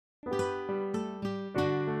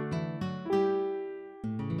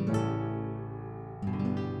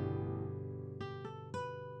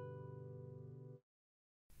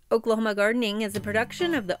Oklahoma Gardening is a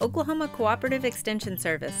production of the Oklahoma Cooperative Extension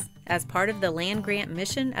Service as part of the land grant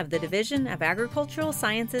mission of the Division of Agricultural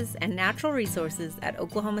Sciences and Natural Resources at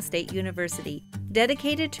Oklahoma State University,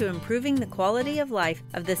 dedicated to improving the quality of life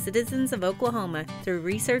of the citizens of Oklahoma through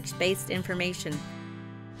research-based information.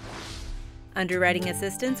 Underwriting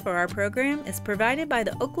assistance for our program is provided by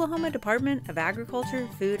the Oklahoma Department of Agriculture,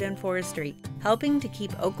 Food, and Forestry, helping to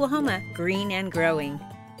keep Oklahoma green and growing.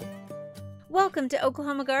 Welcome to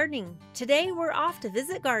Oklahoma Gardening. Today we're off to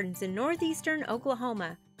visit gardens in northeastern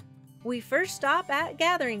Oklahoma. We first stop at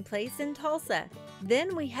Gathering Place in Tulsa.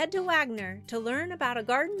 Then we head to Wagner to learn about a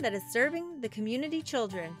garden that is serving the community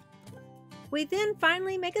children. We then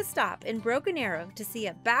finally make a stop in Broken Arrow to see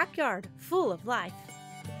a backyard full of life.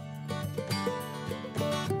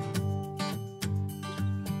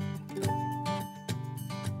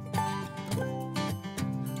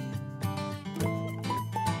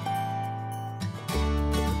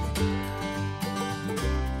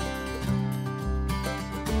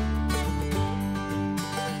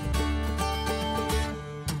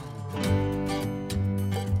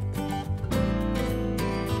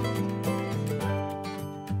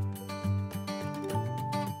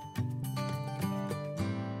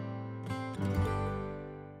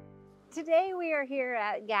 Today we are here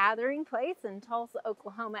at Gathering Place in Tulsa,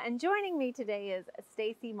 Oklahoma, and joining me today is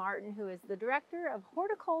Stacie Martin, who is the Director of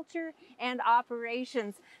Horticulture and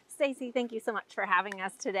Operations. Stacie, thank you so much for having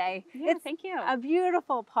us today. Yeah, thank you. A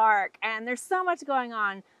beautiful park, and there's so much going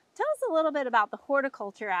on. Tell us a little bit about the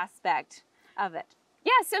horticulture aspect of it.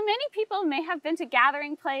 Yeah, so many people may have been to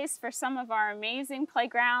Gathering Place for some of our amazing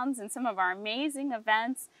playgrounds and some of our amazing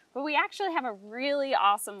events, but we actually have a really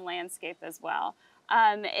awesome landscape as well.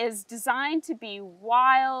 Is designed to be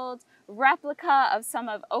wild, replica of some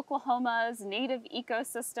of Oklahoma's native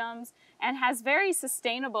ecosystems, and has very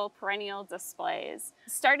sustainable perennial displays.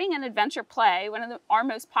 Starting in Adventure Play, one of our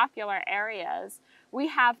most popular areas, we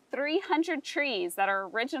have 300 trees that are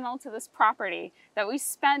original to this property that we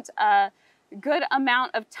spent a good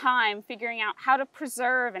amount of time figuring out how to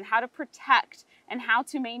preserve and how to protect and how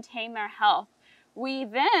to maintain their health. We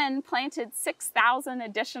then planted 6,000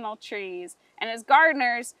 additional trees, and as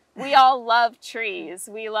gardeners, we all love trees.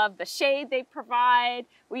 We love the shade they provide,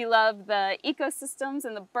 we love the ecosystems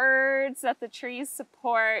and the birds that the trees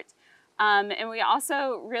support, and we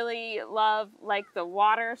also really love the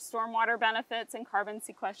water, stormwater benefits and carbon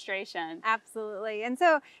sequestration. Absolutely. And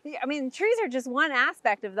so, I mean, trees are just one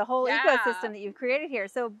aspect of the whole ecosystem that you've created here.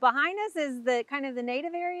 So behind us is the kind of the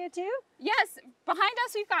native area too? Yes, behind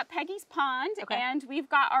us we've got Peggy's Pond, and we've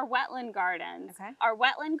got our wetland gardens. Our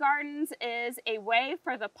wetland gardens is a way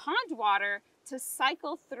for the pond water to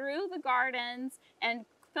cycle through the gardens and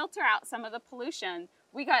filter out some of the pollution.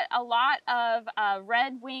 We got a lot of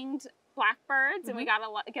red-winged blackbirds, and we get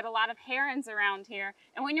a lot of herons around here.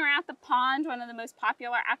 And when you're at the pond, one of the most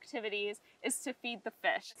popular activities is to feed the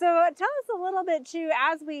fish. So tell us a little bit too,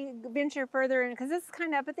 as we venture further in, because this is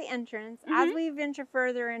kind of up at the entrance, as we venture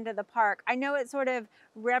further into the park, I know it sort of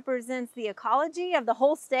represents the ecology of the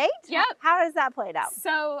whole state. Yep. How does that play out?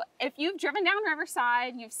 So if you've driven down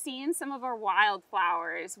Riverside, you've seen some of our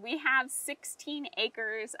wildflowers. We have 16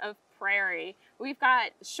 acres of prairie. We've got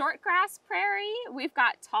shortgrass prairie, we've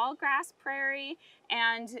got tall grass prairie,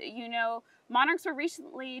 and you know, monarchs were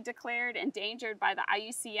recently declared endangered by the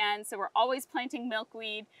IUCN, so we're always planting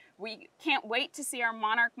milkweed. We can't wait to see our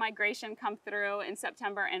monarch migration come through in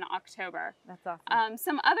September and October. That's awesome.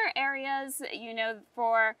 Some other areas, you know,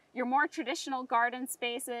 for your more traditional garden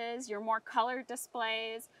spaces, your more colored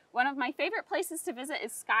displays, one of my favorite places to visit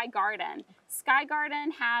is Sky Garden. Sky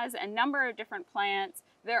Garden has a number of different plants.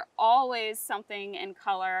 They're always something in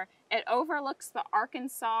color. It overlooks the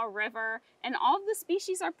Arkansas River, and all of the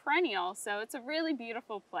species are perennial, so it's a really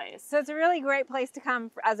beautiful place. So it's a really great place to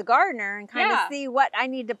come as a gardener and kind of see what I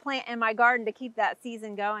need to plant in my garden to keep that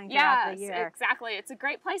season going throughout the year. Yes, exactly. It's a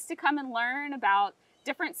great place to come and learn about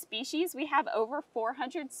different species. We have over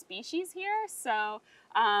 400 species here, so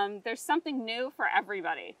there's something new for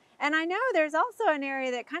everybody. And I know there's also an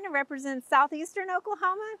area that kind of represents southeastern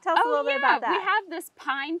Oklahoma. Tell us a little bit about that. We have this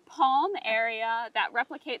pine palm area that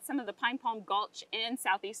replicates some of the pine palm gulch in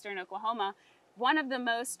southeastern Oklahoma. one of the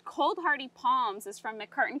most cold hardy palms is from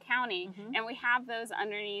McCurtain County, and we have those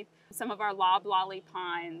underneath some of our loblolly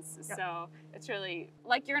pines. So it's really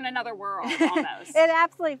like you're in another world almost. It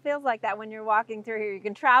absolutely feels like that when you're walking through here. You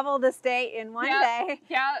can travel the state in one day.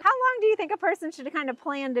 Yeah. How long do you think a person should kind of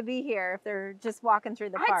plan to be here if they're just walking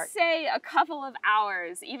through the park? I'd say a couple of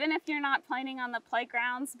hours, even if you're not planning on the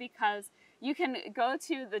playgrounds, because you can go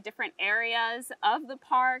to the different areas of the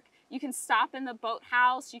park. You can stop in the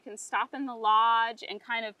boathouse, you can stop in the lodge and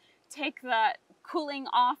kind of take the cooling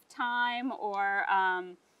off time or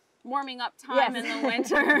warming up time in the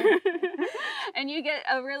winter. And you get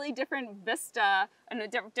a really different vista and a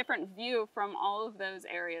different view from all of those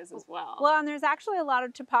areas as well. Well, and there's actually a lot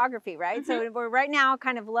of topography, right? So we're right now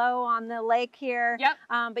kind of low on the lake here,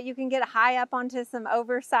 but you can get high up onto some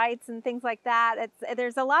oversights and things like that.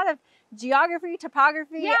 There's a lot of geography,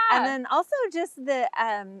 topography, and then also just the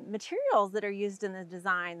materials that are used in the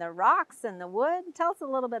design, the rocks and the wood. Tell us a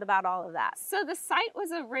little bit about all of that. So the site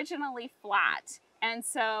was originally flat. And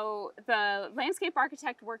so the landscape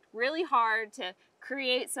architect worked really hard to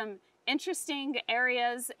create some interesting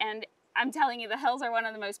areas. And I'm telling you, the hills are one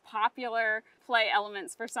of the most popular play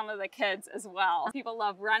elements for some of the kids as well. People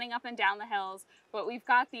love running up and down the hills, but we've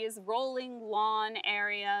got these rolling lawn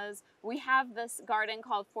areas. We have this garden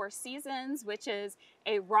called Four Seasons, which is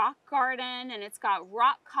a rock garden, and it's got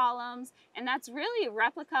rock columns, and that's really a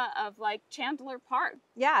replica of like Chandler Park.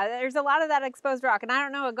 Yeah, there's a lot of that exposed rock, and I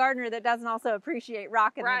don't know a gardener that doesn't also appreciate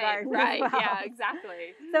rock in the garden as well. Yeah,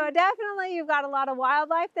 exactly. So definitely you've got a lot of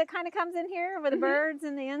wildlife that kind of comes in here with the birds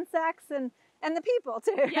and the insects and the people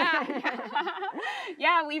too.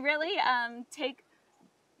 Yeah, we really take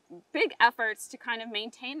big efforts to kind of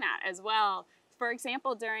maintain that as well. For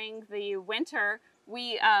example, during the winter,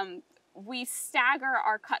 we stagger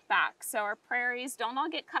our cutbacks. So our prairies don't all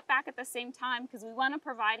get cut back at the same time because we want to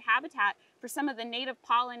provide habitat for some of the native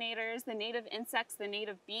pollinators, the native insects, the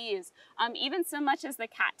native bees, even so much as the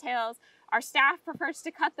cattails. Our staff prefers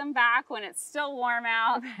to cut them back when it's still warm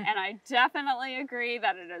out, and I definitely agree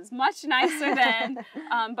that it is much nicer then.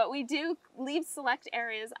 But we do leave select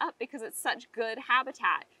areas up because it's such good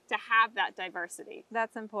habitat to have that diversity.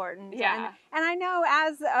 That's important. Yeah. And I know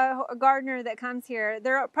as a gardener that comes here,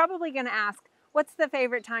 they're probably going to ask, what's the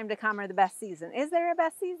favorite time to come or the best season? Is there a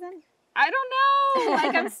best season? I don't know.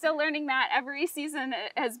 Like, I'm still learning that. Every season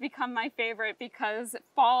has become my favorite because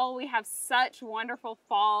fall, we have such wonderful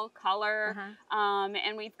fall color.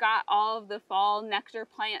 And we've got all of the fall nectar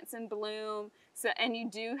plants in bloom. So, and you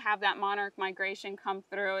do have that monarch migration come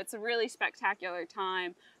through. It's a really spectacular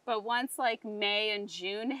time. But once like May and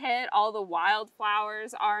June hit, all the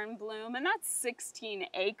wildflowers are in bloom. And that's 16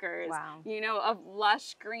 acres, you know, of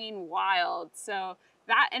lush green wild. So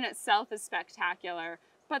that in itself is spectacular.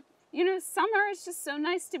 But you know, summer is just so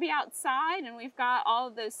nice to be outside, and we've got all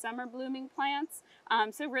of those summer blooming plants.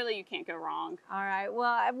 So really, you can't go wrong. All right.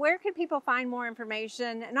 Well, where can people find more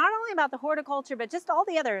information, not only about the horticulture, but just all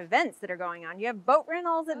the other events that are going on? You have boat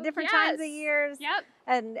rentals at different times of years.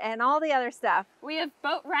 And all the other stuff. We have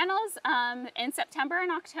boat rentals in September and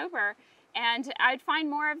October. And I'd find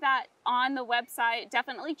more of that on the website.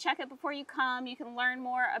 Definitely check it before you come. You can learn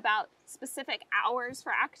more about specific hours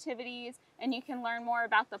for activities, and you can learn more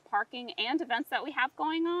about the parking and events that we have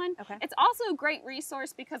going on. It's also a great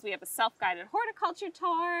resource because we have a self-guided horticulture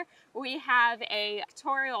tour, we have a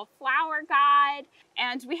pictorial flower guide,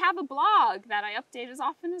 and we have a blog that I update as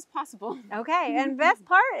often as possible. And best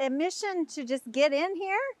part, admission to just get in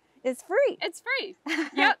here is free. It's free.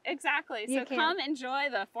 Yep, exactly. So come enjoy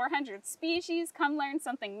the 400 species, come learn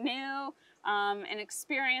something new, and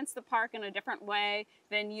experience the park in a different way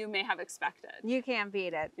than you may have expected. You can't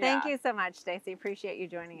beat it. Thank you so much, Stacie. Appreciate you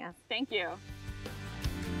joining us. Thank you.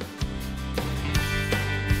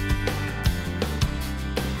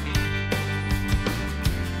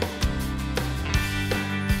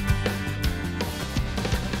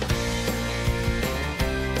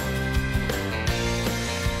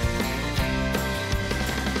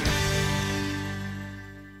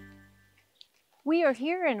 We are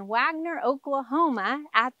here in Wagner, Oklahoma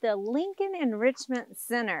at the Lincoln Enrichment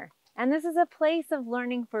Center. And this is a place of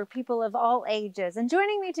learning for people of all ages. And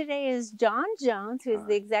joining me today is John Jones, who is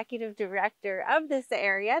the executive director of this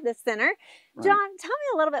area, this center. John, tell me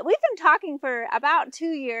a little bit. We've been talking for about 2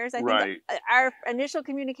 years. I think our initial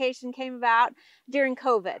communication came about during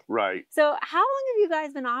COVID. So how long have you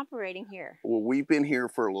guys been operating here? Well, we've been here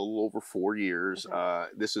for a little over 4 years.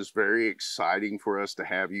 This is very exciting for us to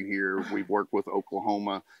have you here. We've worked with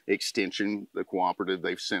Oklahoma Extension, the cooperative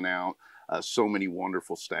they've sent out. So many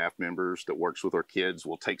wonderful staff members that works with our kids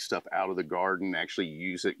will take stuff out of the garden, actually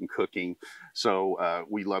use it in cooking. So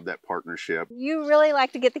we love that partnership. You really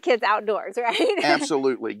like to get the kids outdoors, right?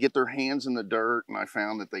 Absolutely. Get their hands in the dirt, and I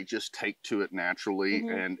found that they just take to it naturally.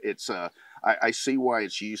 And it's I see why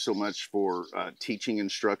it's used so much for teaching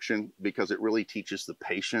instruction, because it really teaches the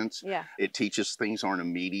patience. Yeah. It teaches things aren't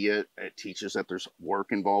immediate. It teaches that there's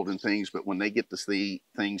work involved in things, but when they get to see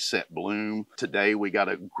things set bloom. Today we got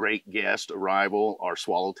a great guest arrival. Our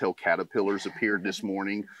swallowtail caterpillars appeared this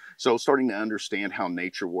morning. So starting to understand how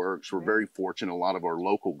nature works. We're very fortunate. A lot of our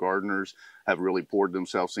local gardeners have really poured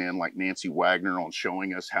themselves in, like Nancy Wagner, on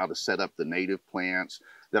showing us how to set up the native plants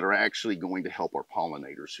that are actually going to help our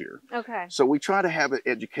pollinators here. Okay. So we try to have it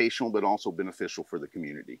educational, but also beneficial for the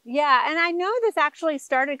community. Yeah, and I know this actually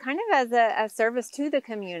started kind of as a service to the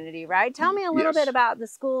community, right? Tell me a little bit about the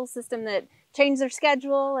school system that changed their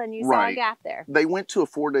schedule and you saw a gap there. They went to a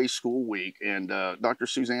 4-day school week, and Dr.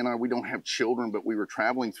 Suzanne and I, we don't have children, but we were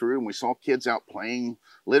traveling through and we saw kids out playing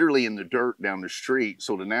literally in the dirt down the street.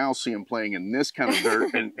 So to now see them playing in this kind of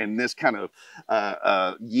dirt and this kind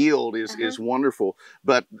of yield is wonderful.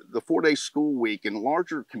 But the 4-day school week in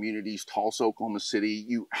larger communities, Tulsa, Oklahoma City,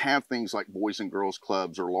 you have things like Boys and Girls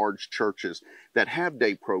Clubs or large churches that have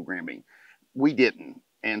day programming. We didn't.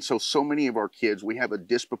 And so many of our kids, we have a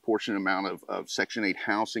disproportionate amount of Section 8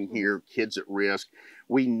 housing here, kids at risk.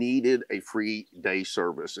 We needed a free day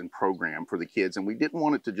service and program for the kids. And we didn't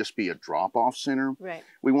want it to just be a drop-off center. Right.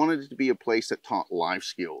 We wanted it to be a place that taught life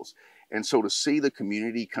skills. And so to see the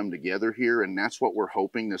community come together here, and that's what we're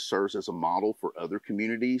hoping this serves as a model for other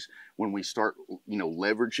communities when we start,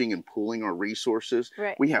 leveraging and pooling our resources.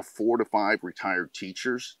 Right. We have 4 to 5 retired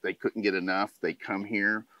teachers. They couldn't get enough. They come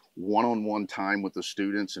here. One-on-one time with the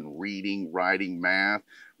students and reading, writing, math.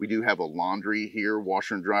 We do have a laundry here,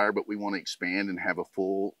 washer and dryer, but we want to expand and have a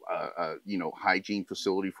full, hygiene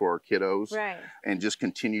facility for our kiddos. Right. And just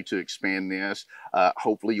continue to expand this.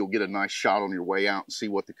 Hopefully you'll get a nice shot on your way out and see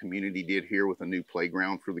what the community did here with a new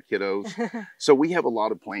playground for the kiddos. So we have a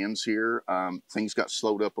lot of plans here. Things got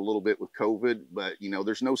slowed up a little bit with COVID, but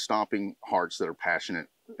there's no stopping hearts that are passionate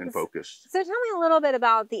and focused. So tell me a little bit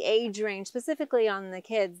about the age range, specifically on the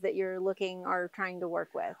kids that you're looking or trying to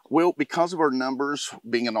work with. Well, because of our numbers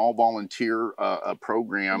being an all-volunteer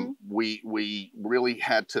program, we really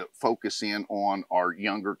had to focus in on our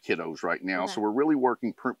younger kiddos right now. So we're really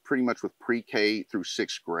working pretty much with pre-K through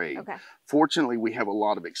 6th grade. Okay. Fortunately, we have a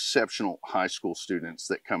lot of exceptional high school students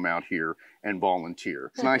that come out here and volunteer.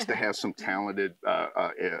 It's nice to have some talented,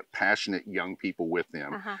 passionate young people with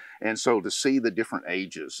them. And so to see the different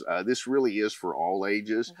ages, this really is for all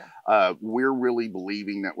ages. We're really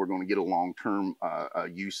believing that we're going to get a long-term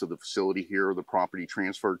use of the facility here, or the property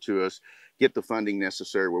transferred to us, get the funding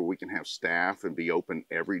necessary where we can have staff and be open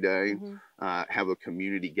every day, have a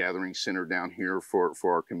community gathering center down here for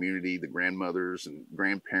our community, the grandmothers and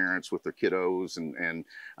grandparents with their kiddos, and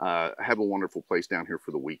have a wonderful place down here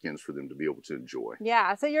for the weekends for them to be able to enjoy.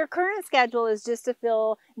 Yeah, so your current schedule is just to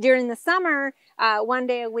fill during the summer 1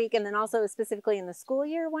 day a week, and then also specifically in the school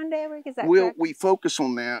year 1 day a week, is that correct? We focus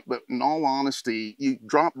on that, but in all honesty, you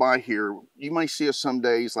drop by here, you may see us some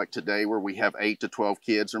days like today where we have 8 to 12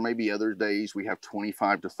 kids, or maybe other days we have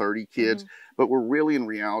 25 to 30 kids, but we're really in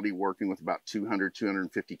reality working with about 200,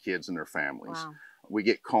 250 kids and their families. Wow. We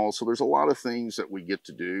get calls, so there's a lot of things that we get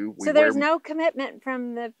to do. So there's no commitment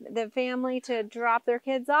from the family to drop their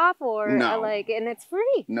kids off, or and it's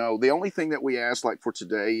free? No, the only thing that we ask, like for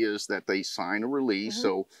today, is that they sign a release,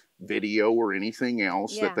 so video or anything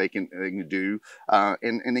else that they can do,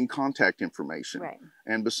 and then contact information. Right.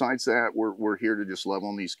 And besides that, we're here to just love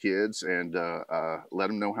on these kids and let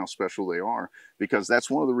them know how special they are, because that's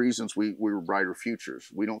one of the reasons we were Brighter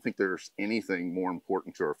Futures. We don't think there's anything more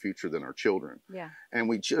important to our future than our children. Yeah. And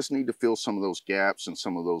we just need to fill some of those gaps and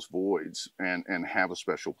some of those voids and have a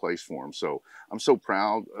special place for them. So I'm so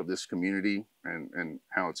proud of this community and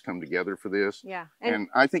how it's come together for this. Yeah. And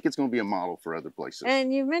I think it's going to be a model for other places.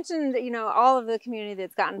 And you've mentioned, all of the community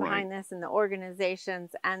that's gotten behind this and the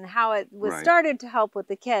organizations and how it was started to help with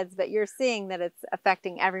the kids, but you're seeing that it's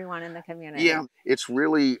affecting everyone in the community. Yeah, it's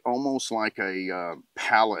really almost like a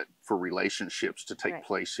palette for relationships to take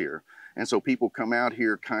place here. And so people come out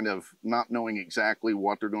here kind of not knowing exactly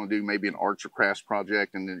what they're going to do, maybe an arts or crafts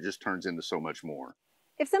project, and then it just turns into so much more.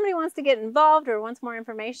 If somebody wants to get involved or wants more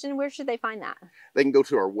information, where should they find that? They can go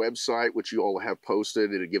to our website, which you all have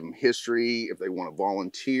posted. It'll give them history, if they want to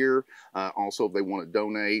volunteer, also if they want to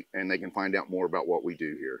donate, and they can find out more about what we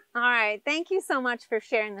do here. All right. Thank you so much for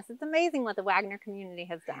sharing this. It's amazing what the Wagner community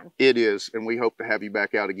has done. It is, and we hope to have you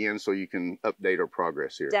back out again so you can update our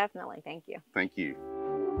progress here. Definitely. Thank you. Thank you.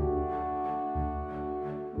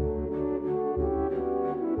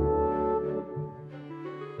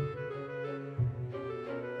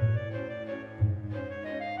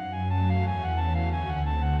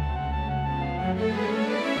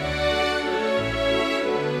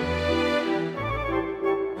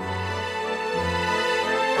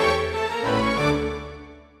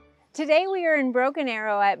 in Broken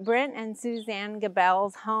Arrow at Brent and Suzanne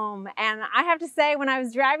Geubelle's home. And I have to say, when I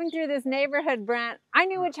was driving through this neighborhood, Brent, I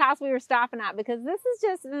knew which house we were stopping at because this is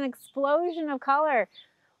just an explosion of color.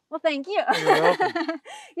 Well, thank you. You're welcome.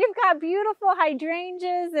 You've got beautiful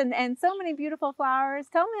hydrangeas and so many beautiful flowers.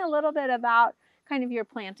 Tell me a little bit about kind of your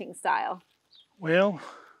planting style. Well,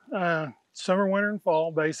 summer, winter, and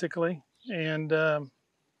fall, basically. And I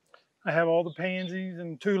have all the pansies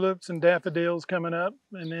and tulips and daffodils coming up.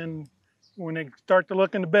 And then when they start to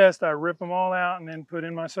looking the best, I rip them all out and then put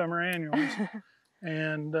in my summer annuals.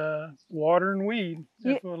 And water and weed.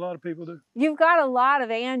 That's what a lot of people do. You've got a lot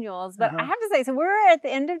of annuals, but I have to say, so we're at the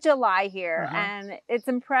end of July here, and it's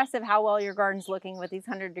impressive how well your garden's looking with these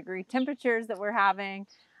 100-degree temperatures that we're having.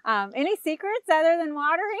 Any secrets other than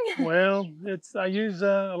watering? Well, I use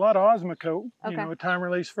a lot of Osmocote, you know,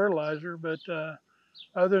 time-release fertilizer, but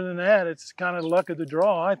other than that, it's kind of the luck of the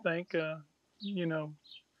draw, I think. You know,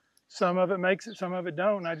 some of it makes it, some of it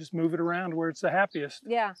don't. I just move it around where it's the happiest.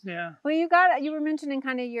 Yeah. Yeah. Well, you were mentioning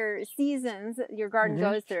kind of your seasons your garden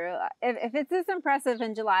goes through. If it's this impressive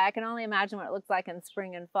in July, I can only imagine what it looks like in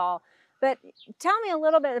spring and fall. But tell me a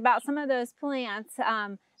little bit about some of those plants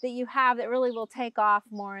that you have that really will take off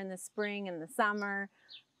more in the spring and the summer,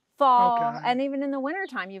 fall, and even in the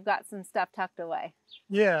wintertime, you've got some stuff tucked away.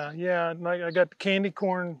 Yeah, yeah. Like I got the candy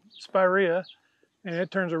corn spirea, and it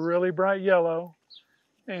turns a really bright yellow.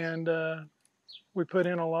 And we put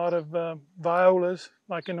in a lot of violas,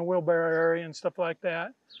 like in the wheelbarrow area and stuff like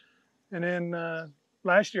that. And then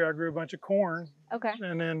last year I grew a bunch of corn.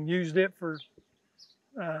 And then used it for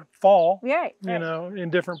fall, you know, in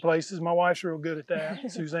different places. My wife's real good at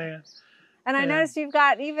that, Suzanne. And I noticed you've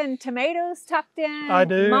got even tomatoes tucked in. I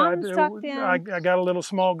do. Mums tucked in. I got a little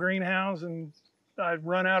small greenhouse, and I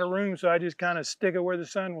run out of room, so I just kind of stick it where the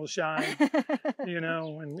sun will shine, you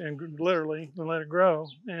know, and literally let it grow.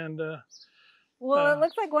 And well, it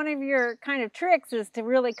looks like one of your kind of tricks is to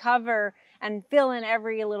really cover and fill in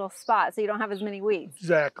every little spot so you don't have as many weeds.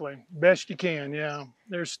 Exactly. Best you can, yeah.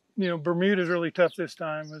 There's, you know, Bermuda's really tough this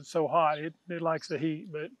time. It's so hot. It likes the heat,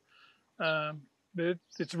 but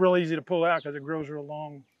it's real easy to pull out because it grows real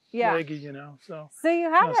long, leggy, you know. So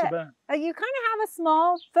you have you kind of have a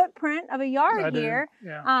small footprint of a yard here.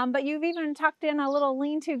 Yeah. But you've even tucked in a little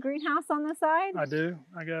lean-to greenhouse on the side. I do.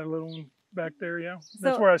 I got a little one back there, yeah.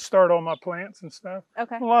 That's where I start all my plants and stuff.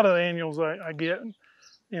 A lot of the annuals I get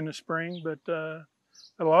in the spring, but a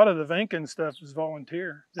lot of the Vinkin stuff is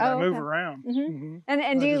volunteer that I move around.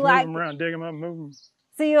 And do you move them around, dig them up, move them.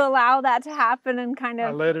 So you allow that to happen and kind of...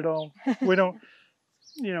 I let it all. We don't,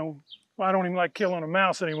 you know, I don't even like killing a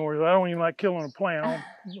mouse anymore. I don't even like killing a plant.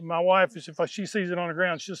 My wife, if she sees it on the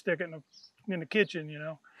ground, she'll stick it in the kitchen, you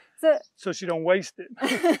know, so she don't waste it.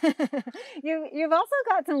 You've also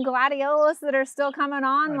got some gladiolus that are still coming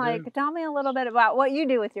on. Tell me a little bit about what you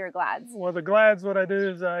do with your glads. Well, the glads, what I do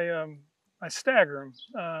is I stagger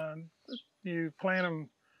them. You plant them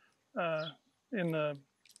in the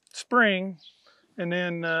spring, and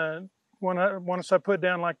then once I put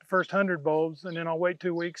down like the first 100 bulbs, and then I'll wait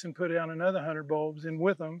 2 weeks and put down another 100 bulbs in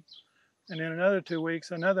with them, and then another 2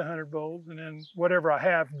 weeks, another 100 bulbs, and then whatever I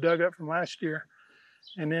have dug up from last year,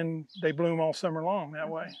 and then they bloom all summer long that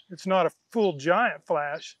way. It's not a full giant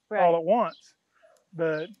flash all at once,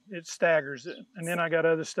 but it staggers it. And then I got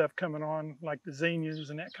other stuff coming on, like the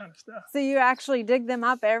zinnias and that kind of stuff. So you actually dig them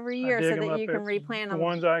up every year so that you can replant them?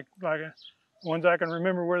 The ones I can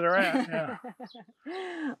remember where they're at, yeah.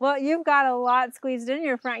 Well, you've got a lot squeezed in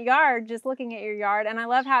your front yard, just looking at your yard. And I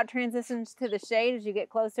love how it transitions to the shade as you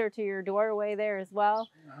get closer to your doorway there as well.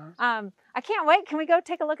 I can't wait. Can we go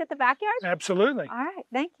take a look at the backyard? Absolutely. All right,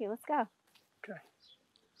 thank you. Let's go. Okay.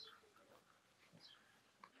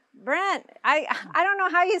 Brent, I don't know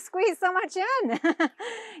how you squeeze so much in.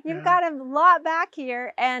 You've got a lot back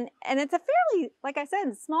here, and it's a fairly, like I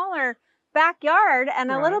said, smaller backyard,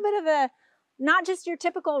 and a little bit of a, not just your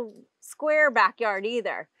typical square backyard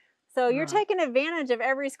either. So you're taking advantage of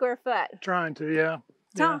every square foot. Trying to, yeah.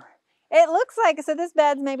 It looks like, so this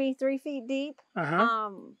bed's maybe 3 feet deep,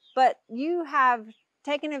 but you have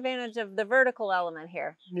taken advantage of the vertical element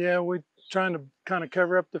here. Yeah, we're trying to kind of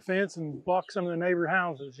cover up the fence and block some of the neighbor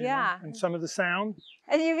houses, you know, and some of the sound.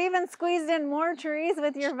 And you've even squeezed in more trees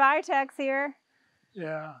with your Vitex here.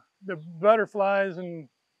 Yeah, the butterflies and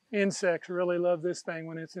insects really love this thing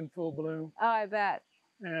when it's in full bloom. Oh, I bet.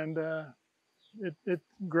 And it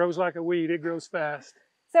grows like a weed. It grows fast.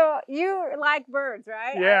 So you like birds,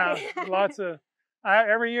 right? Yeah, lots of.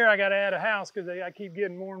 Every year I got to add a house because I keep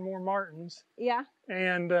getting more and more martins. Yeah.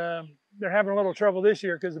 And they're having a little trouble this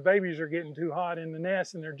year because the babies are getting too hot in the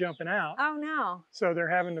nest and they're jumping out. Oh no. So they're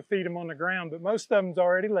having to feed them on the ground, but most of them's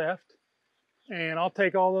already left. And I'll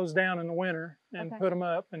take all those down in the winter and Okay. put them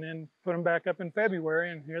up, and then put them back up in February,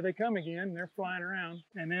 and here they come again, and they're flying around.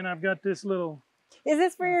 And then I've got this little, Is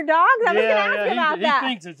this for your dog? I was going to ask about he that.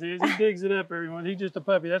 thinks it's his. He digs it up, everyone. He's just a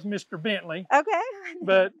puppy. That's Mr. Bentley. Okay.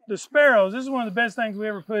 But the sparrows, this is one of the best things we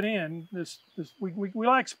ever put in. We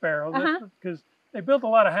like sparrows because they built a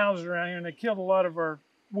lot of houses around here, and they killed a lot of our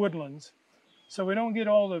woodlands. So we don't get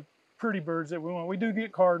all the pretty birds that we want. We do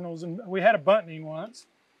get cardinals, and we had a bunting once.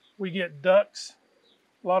 We get ducks,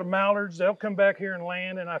 a lot of mallards. They'll come back here and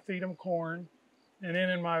land, and I feed them corn. And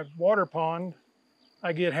then in my water pond,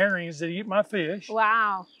 I get herrings that eat my fish.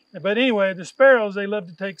 Wow. But anyway, the sparrows, they love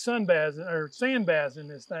to take sun baths or sand baths in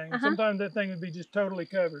this thing. Sometimes that thing would be just totally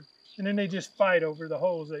covered. And then they just fight over the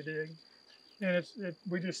holes they dig. And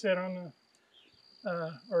we just sit on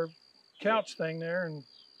the our couch thing there and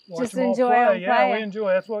watch Just them all enjoy play. them Yeah, play. we enjoy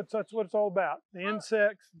it. That's what it's all about. The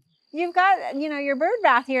insects. You've got, your bird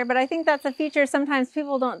bath here, but I think that's a feature sometimes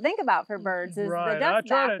people don't think about for birds is Right. the dust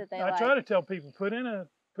bath that they I like. try to tell people, put in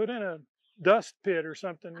a dust pit or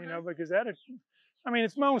something, because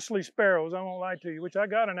it's mostly sparrows, I won't lie to you, which I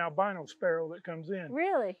got an albino sparrow that comes in.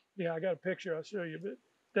 Really? Yeah, I got a picture I'll show you, but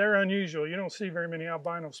they're unusual. You don't see very many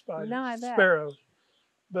albino No, I bet. sparrows.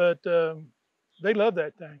 But they love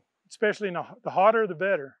that thing, especially the hotter the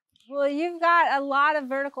better. Well, you've got a lot of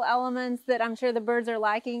vertical elements that I'm sure the birds are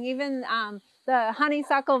liking. Even the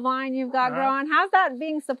honeysuckle vine you've got growing. How's that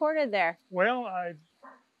being supported there? Well, I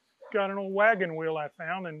got an old wagon wheel I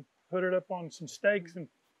found and put it up on some stakes and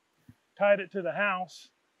tied it to the house.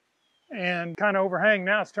 And kind of overhang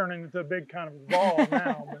now, it's turning into a big kind of ball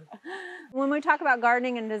now. But. When we talk about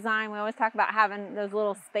gardening and design, we always talk about having those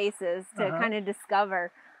little spaces to kind of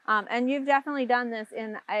discover. And you've definitely done this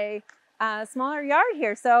in a smaller yard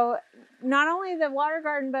here. So not only the water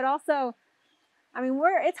garden, but also,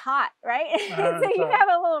 it's hot, right? So you have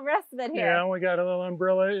a little respite here. Yeah, we got a little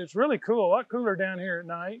umbrella. It's really cool, a lot cooler down here at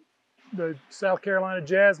night. The South Carolina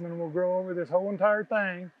jasmine will grow over this whole entire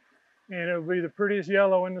thing, and it'll be the prettiest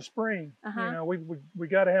yellow in the spring. We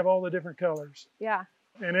got to have all the different colors. Yeah.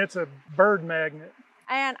 And it's a bird magnet.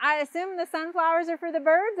 And I assume the sunflowers are for the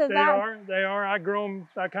birds? They are. I grow them,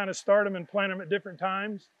 I kind of start them and plant them at different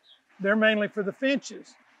times. They're mainly for the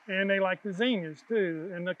finches, and they like the zinnias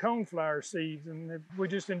too, and the coneflower seeds, and we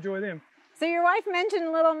just enjoy them. So your wife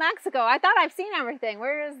mentioned Little Mexico. I thought I've seen everything.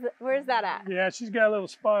 Where's that at? Yeah, she's got a little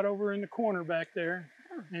spot over in the corner back there,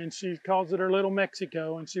 and she calls it her Little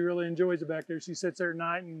Mexico, and she really enjoys it back there. She sits there at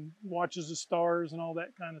night and watches the stars and all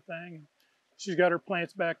that kind of thing. She's got her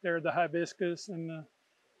plants back there, the hibiscus and the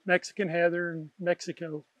Mexican heather and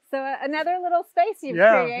Mexico. So another little space you've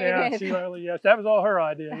created. Yeah, that was all her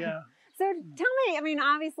idea, yeah. So tell me,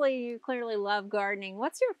 obviously you clearly love gardening.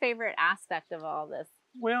 What's your favorite aspect of all this?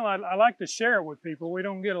 Well, I like to share it with people. We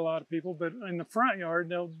don't get a lot of people, but in the front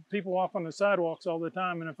yard, people walk on the sidewalks all the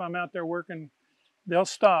time, and if I'm out there working, they'll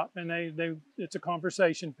stop, and it's a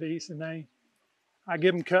conversation piece, and I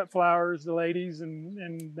give them cut flowers, the ladies,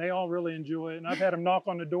 and they all really enjoy it. And I've had them knock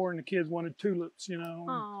on the door, and the kids wanted tulips,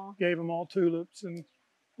 and gave them all tulips, and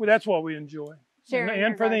that's what we enjoy.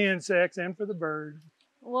 And for the insects and for the birds.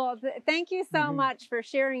 Well, thank you so much for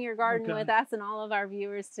sharing your garden with us and all of our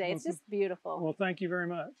viewers today. It's just beautiful. Well, thank you very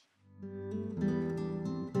much.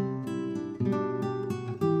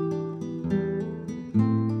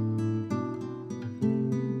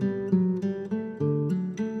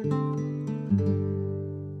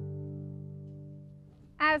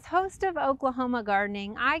 As host of Oklahoma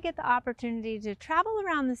Gardening, I get the opportunity to travel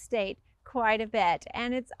around the state quite a bit,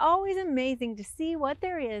 and it's always amazing to see what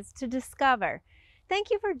there is to discover. Thank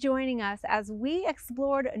you for joining us as we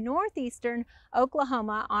explored northeastern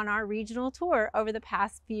Oklahoma on our regional tour over the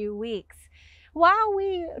past few weeks. While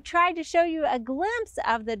we tried to show you a glimpse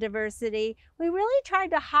of the diversity, we really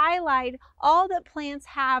tried to highlight all that plants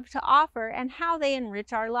have to offer and how they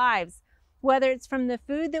enrich our lives. Whether it's from the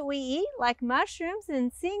food that we eat, like mushrooms,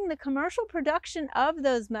 and seeing the commercial production of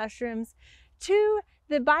those mushrooms, to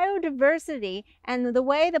the biodiversity and the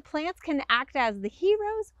way the plants can act as the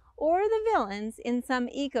heroes or the villains in some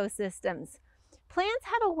ecosystems. Plants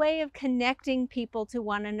have a way of connecting people to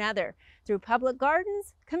one another. Through public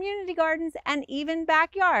gardens, community gardens, and even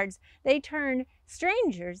backyards, they turn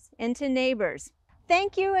strangers into neighbors.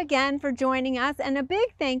 Thank you again for joining us, and a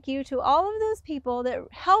big thank you to all of those people that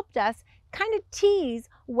helped us kind of tease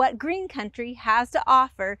what green country has to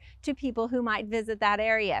offer to people who might visit that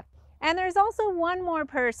area. And there's also one more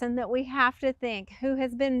person that we have to thank who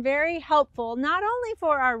has been very helpful, not only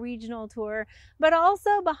for our regional tour, but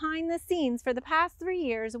also behind the scenes for the past 3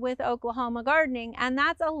 years with Oklahoma Gardening, and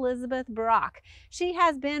that's Elizabeth Brock. She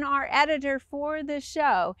has been our editor for the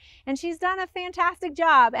show, and she's done a fantastic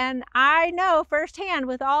job. And I know firsthand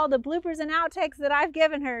with all the bloopers and outtakes that I've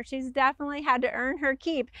given her, she's definitely had to earn her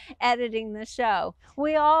keep editing the show.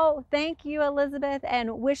 We all thank you, Elizabeth,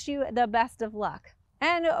 and wish you the best of luck.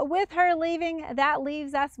 And with her leaving, that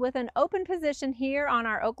leaves us with an open position here on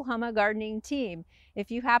our Oklahoma gardening team. If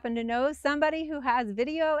you happen to know somebody who has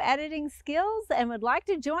video editing skills and would like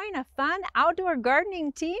to join a fun outdoor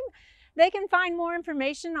gardening team, they can find more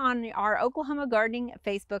information on our Oklahoma Gardening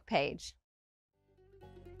Facebook page.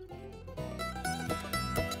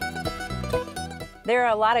 There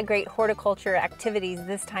are a lot of great horticulture activities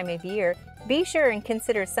this time of year. Be sure and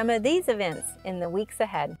consider some of these events in the weeks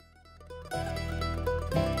ahead.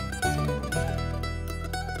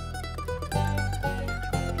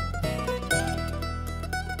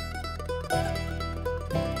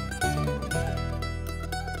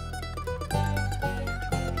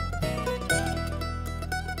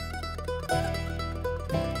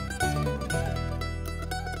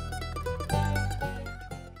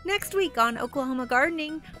 Next week on Oklahoma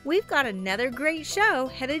Gardening, we've got another great show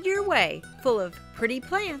headed your way, full of pretty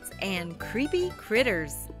plants and creepy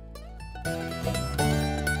critters.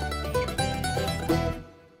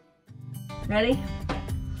 Ready?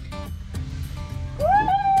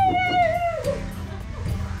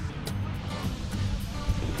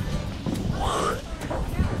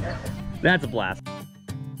 That's a blast.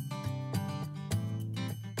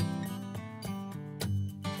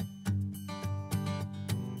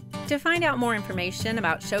 To find out more information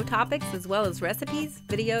about show topics as well as recipes,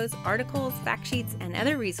 videos, articles, fact sheets, and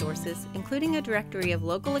other resources, including a directory of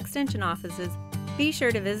local extension offices, be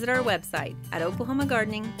sure to visit our website at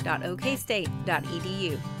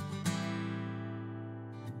oklahomagardening.okstate.edu.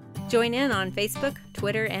 Join in on Facebook,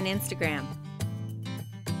 Twitter, and Instagram.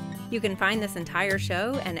 You can find this entire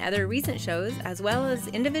show and other recent shows as well as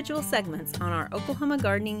individual segments on our Oklahoma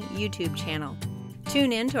Gardening YouTube channel.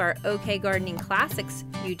 Tune in to our OK Gardening Classics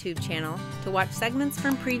YouTube channel to watch segments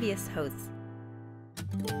from previous hosts.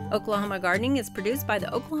 Oklahoma Gardening is produced by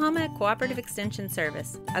the Oklahoma Cooperative Extension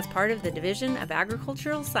Service as part of the Division of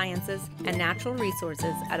Agricultural Sciences and Natural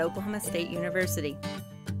Resources at Oklahoma State University.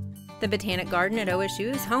 The Botanic Garden at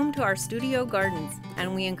OSU is home to our studio gardens,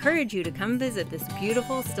 and we encourage you to come visit this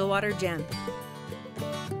beautiful Stillwater gem.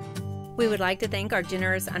 We would like to thank our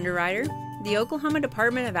generous underwriter, the Oklahoma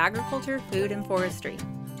Department of Agriculture, Food, and Forestry.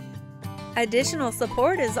 Additional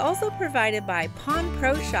support is also provided by Pond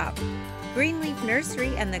Pro Shop, Greenleaf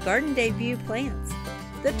Nursery and the Garden Debut Plants,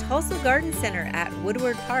 the Tulsa Garden Center at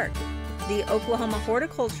Woodward Park, the Oklahoma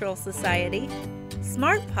Horticultural Society,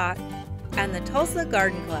 Smart Pot, and the Tulsa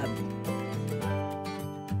Garden Club.